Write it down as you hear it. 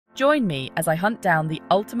Join me as I hunt down the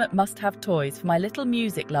ultimate must-have toys for my little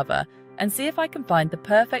music lover and see if I can find the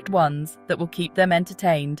perfect ones that will keep them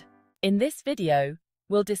entertained. In this video,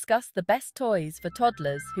 we'll discuss the best toys for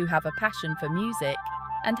toddlers who have a passion for music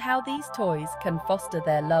and how these toys can foster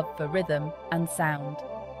their love for rhythm and sound.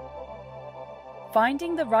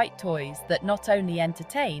 Finding the right toys that not only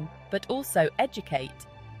entertain but also educate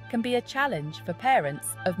can be a challenge for parents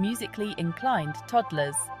of musically inclined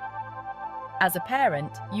toddlers. As a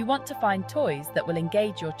parent, you want to find toys that will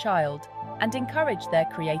engage your child and encourage their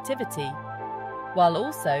creativity, while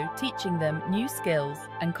also teaching them new skills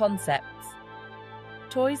and concepts.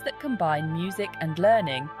 Toys that combine music and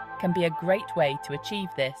learning can be a great way to achieve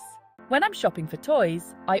this. When I'm shopping for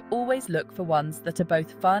toys, I always look for ones that are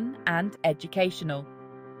both fun and educational.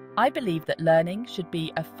 I believe that learning should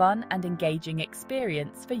be a fun and engaging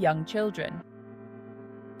experience for young children.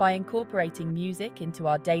 By incorporating music into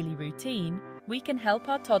our daily routine, we can help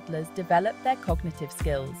our toddlers develop their cognitive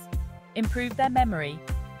skills, improve their memory,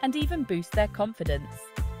 and even boost their confidence.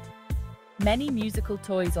 Many musical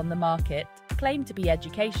toys on the market claim to be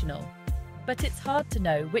educational, but it's hard to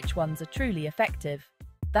know which ones are truly effective.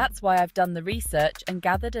 That's why I've done the research and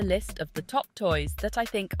gathered a list of the top toys that I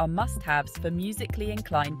think are must-haves for musically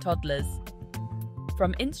inclined toddlers.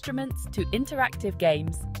 From instruments to interactive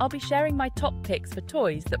games, I'll be sharing my top picks for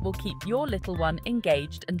toys that will keep your little one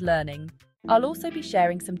engaged and learning. I'll also be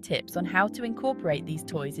sharing some tips on how to incorporate these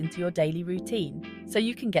toys into your daily routine so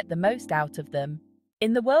you can get the most out of them.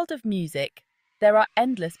 In the world of music, there are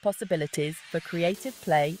endless possibilities for creative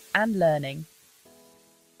play and learning.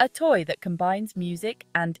 A toy that combines music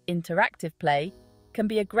and interactive play can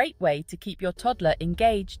be a great way to keep your toddler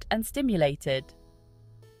engaged and stimulated.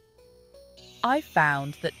 I've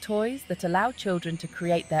found that toys that allow children to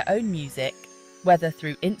create their own music, whether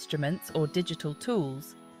through instruments or digital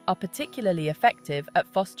tools, are particularly effective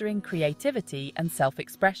at fostering creativity and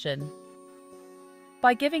self-expression.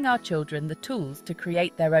 By giving our children the tools to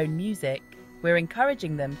create their own music, we're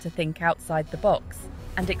encouraging them to think outside the box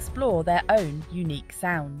and explore their own unique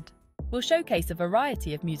sound. We'll showcase a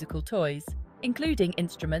variety of musical toys, including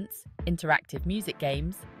instruments, interactive music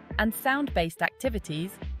games, and sound-based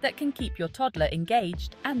activities that can keep your toddler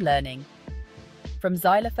engaged and learning. From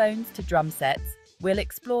xylophones to drum sets, we'll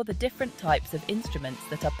explore the different types of instruments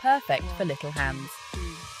that are perfect for little hands.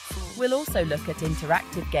 We'll also look at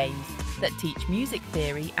interactive games that teach music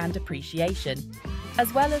theory and appreciation,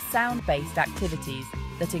 as well as sound-based activities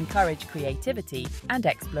that encourage creativity and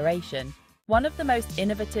exploration. One of the most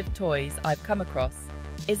innovative toys I've come across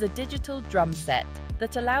is a digital drum set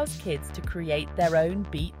that allows kids to create their own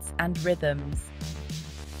beats and rhythms.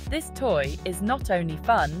 This toy is not only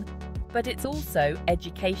fun, but it's also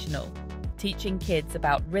educational, teaching kids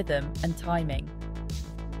about rhythm and timing.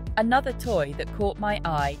 Another toy that caught my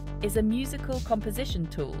eye is a musical composition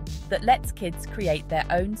tool that lets kids create their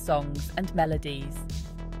own songs and melodies.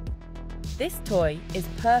 This toy is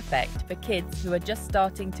perfect for kids who are just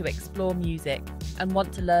starting to explore music and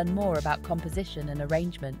want to learn more about composition and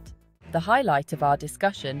arrangement. The highlight of our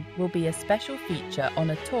discussion will be a special feature on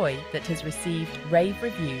a toy that has received rave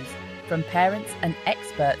reviews from parents and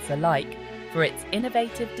experts alike for its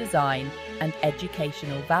innovative design and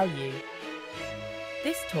educational value.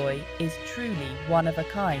 This toy is truly one of a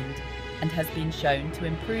kind and has been shown to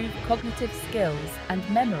improve cognitive skills and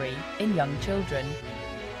memory in young children.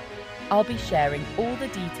 I'll be sharing all the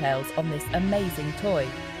details on this amazing toy,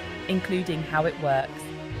 including how it works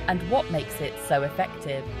and what makes it so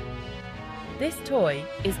effective. This toy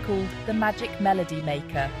is called the Magic Melody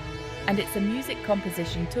Maker, and it's a music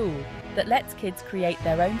composition tool that lets kids create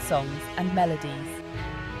their own songs and melodies.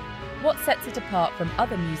 What sets it apart from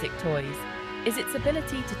other music toys is its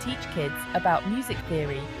ability to teach kids about music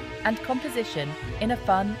theory and composition in a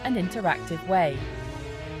fun and interactive way.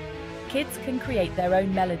 Kids can create their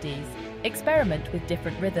own melodies, experiment with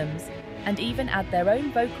different rhythms, and even add their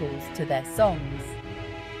own vocals to their songs.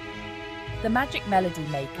 The Magic Melody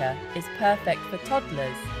Maker is perfect for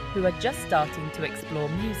toddlers who are just starting to explore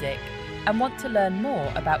music and want to learn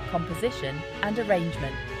more about composition and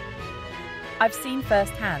arrangement. I've seen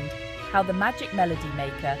firsthand how the Magic Melody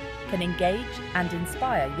Maker can engage and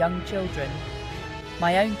inspire young children.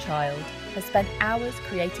 My own child has spent hours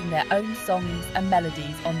creating their own songs and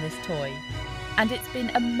melodies on this toy, and it's been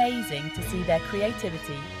amazing to see their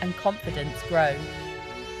creativity and confidence grow.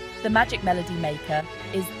 The Magic Melody Maker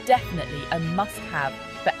is definitely a must-have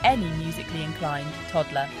for any musically inclined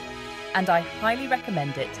toddler, and I highly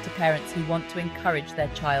recommend it to parents who want to encourage their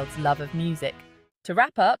child's love of music. To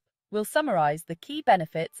wrap up, we'll summarize the key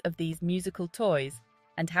benefits of these musical toys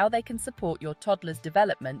and how they can support your toddler's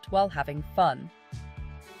development while having fun.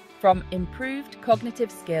 From improved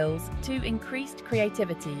cognitive skills to increased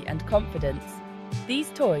creativity and confidence,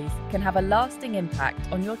 these toys can have a lasting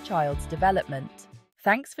impact on your child's development.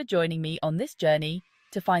 Thanks for joining me on this journey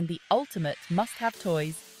to find the ultimate must-have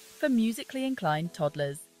toys for musically inclined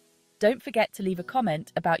toddlers. Don't forget to leave a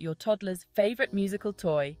comment about your toddler's favorite musical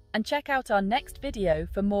toy and check out our next video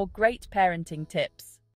for more great parenting tips.